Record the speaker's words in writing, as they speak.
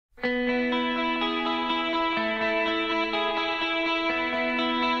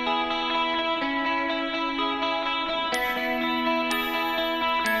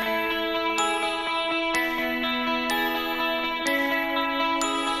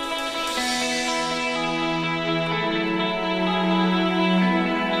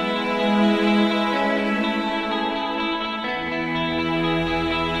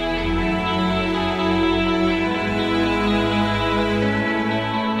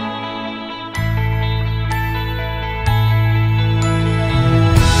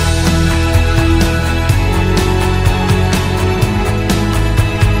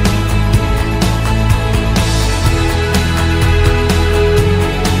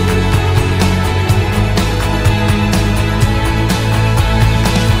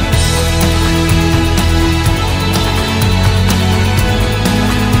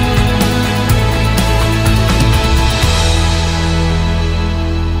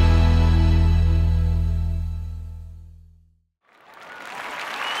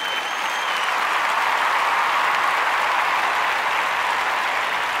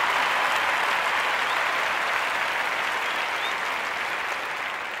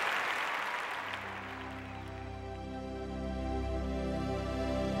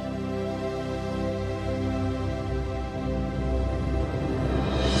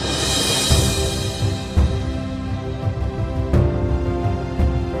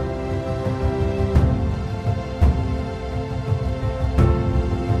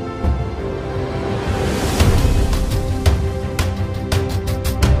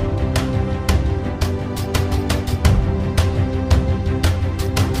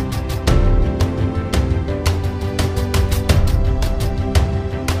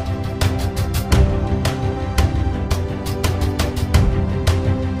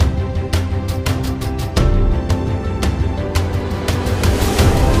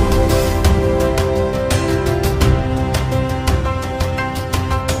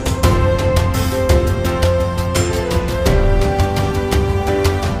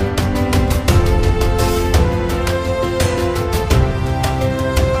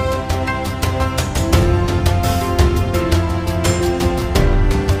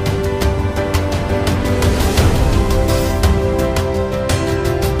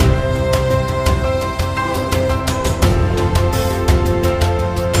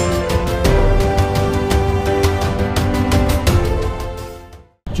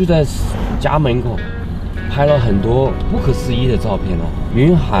就在家门口拍了很多不可思议的照片哦，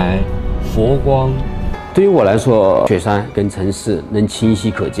云海、佛光。对于我来说，雪山跟城市能清晰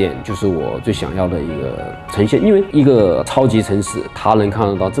可见，就是我最想要的一个呈现。因为一个超级城市，它能看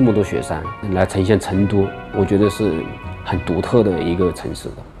得到这么多雪山，来呈现成都，我觉得是很独特的一个城市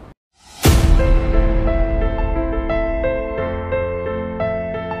的。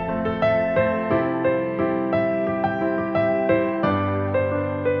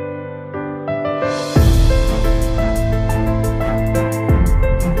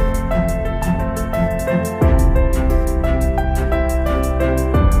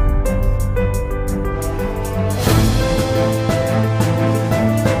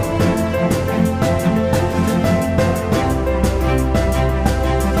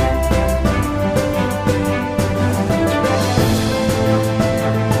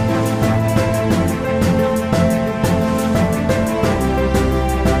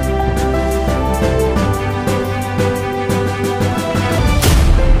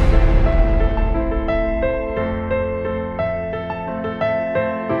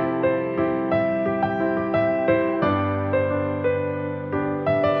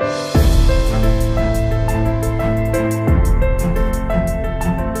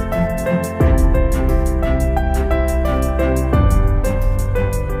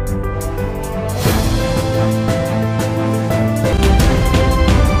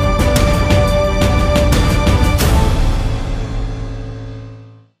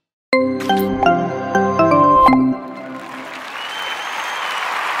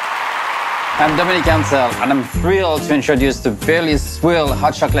I'm Dominique Ansel, and I'm thrilled to introduce the Bailey's Swirl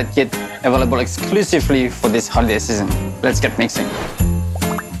hot chocolate kit available exclusively for this holiday season. Let's get mixing.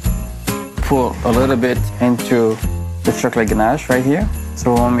 Pour a little bit into the chocolate ganache right here.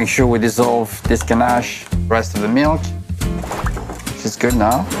 So we'll make sure we dissolve this ganache, rest of the milk, which is good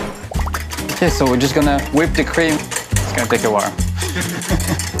now. Okay, so we're just gonna whip the cream. It's gonna take a while.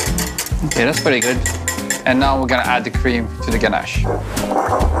 Okay, that's pretty good. And now we're gonna add the cream to the ganache.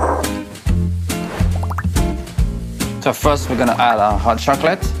 So first we're gonna add our hot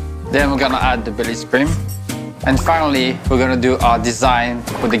chocolate, then we're gonna add the Bailey's cream, and finally we're gonna do our design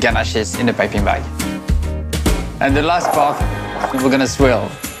with the ganaches in the piping bag. And the last part, we're gonna swirl.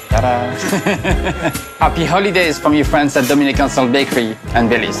 Ta-da! Happy holidays from your friends at Dominique Ansel Bakery and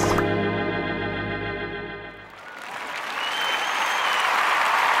Bailey's.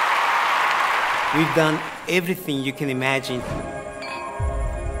 We've done everything you can imagine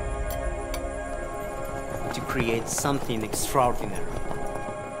to create something extraordinary.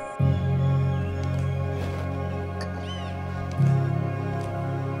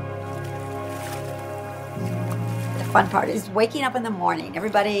 The fun part is waking up in the morning.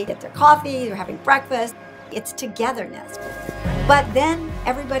 Everybody get their coffee, they're having breakfast. It's togetherness. But then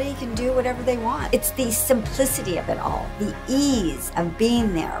everybody can do whatever they want. It's the simplicity of it all, the ease of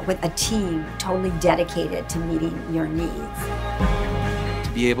being there with a team totally dedicated to meeting your needs.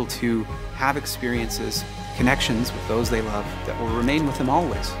 To be able to have experiences, connections with those they love that will remain with them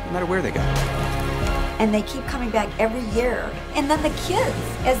always, no matter where they go. And they keep coming back every year. And then the kids,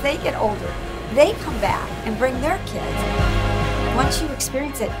 as they get older, they come back and bring their kids. Once you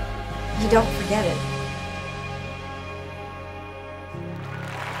experience it, you don't forget it.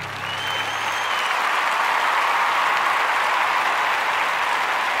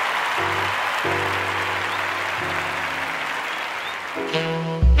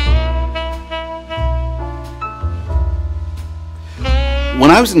 When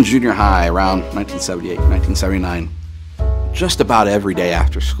I was in junior high around 1978, 1979, just about every day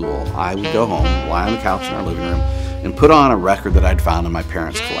after school, I would go home, lie on the couch in our living room, and put on a record that I'd found in my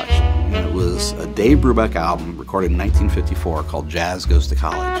parents' collection. And it was a Dave Brubeck album recorded in 1954 called Jazz Goes to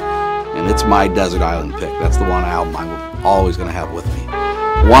College. And it's my desert island pick. That's the one album I'm always going to have with me.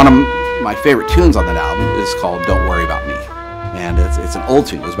 One of my favorite tunes on that album is called Don't Worry About Me. And it's an old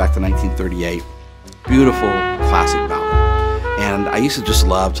tune. It goes back to 1938. Beautiful classic ballad. And I used to just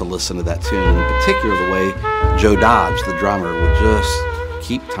love to listen to that tune, and in particular the way Joe Dodge, the drummer, would just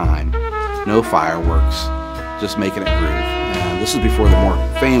keep time, no fireworks, just making it groove. And this is before the more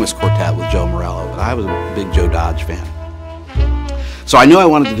famous quartet with Joe Morello, but I was a big Joe Dodge fan. So I knew I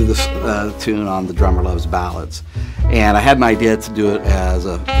wanted to do this tune on the Drummer Loves Ballads, and I had an idea to do it as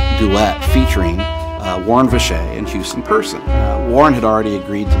a duet featuring Warren Vaché and Houston Person. Warren had already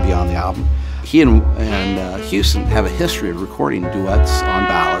agreed to be on the album. He and Houston have a history of recording duets on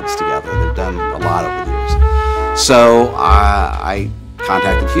ballads together. They've done a lot over the years. So I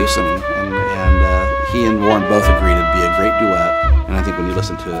contacted Houston, and he and Warren both agreed it'd be a great duet. And I think when you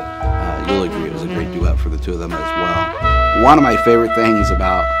listen to it, you'll agree it was a great duet for the two of them as well. One of my favorite things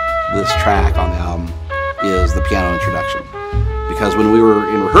about this track on the album is the piano introduction. Because when we were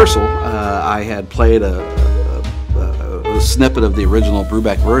in rehearsal, I had played a snippet of the original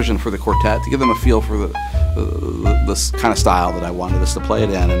Brubeck version for the quartet to give them a feel for this kind of style that I wanted us to play it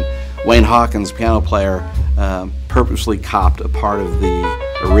in. And Wayne Hawkins, piano player, purposely copped a part of the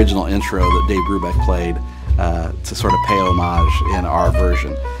original intro that Dave Brubeck played to sort of pay homage in our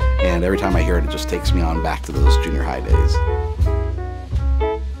version. And every time I hear it, it just takes me on back to those junior high days.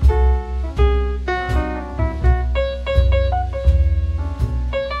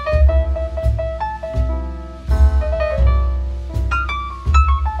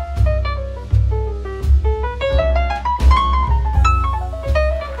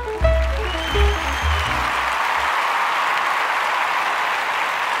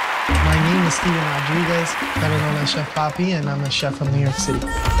 Better known as Chef Papi, and I'm a chef from New York City.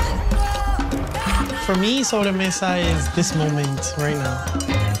 For me, sobremesa is this moment right now.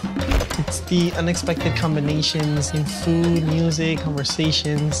 It's the unexpected combinations in food, music,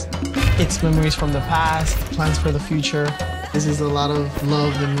 conversations. It's memories from the past, plans for the future. This is a lot of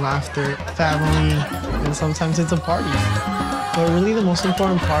love and laughter, family, and sometimes it's a party. But really the most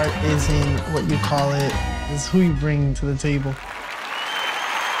important part is in what you call it, is who you bring to the table.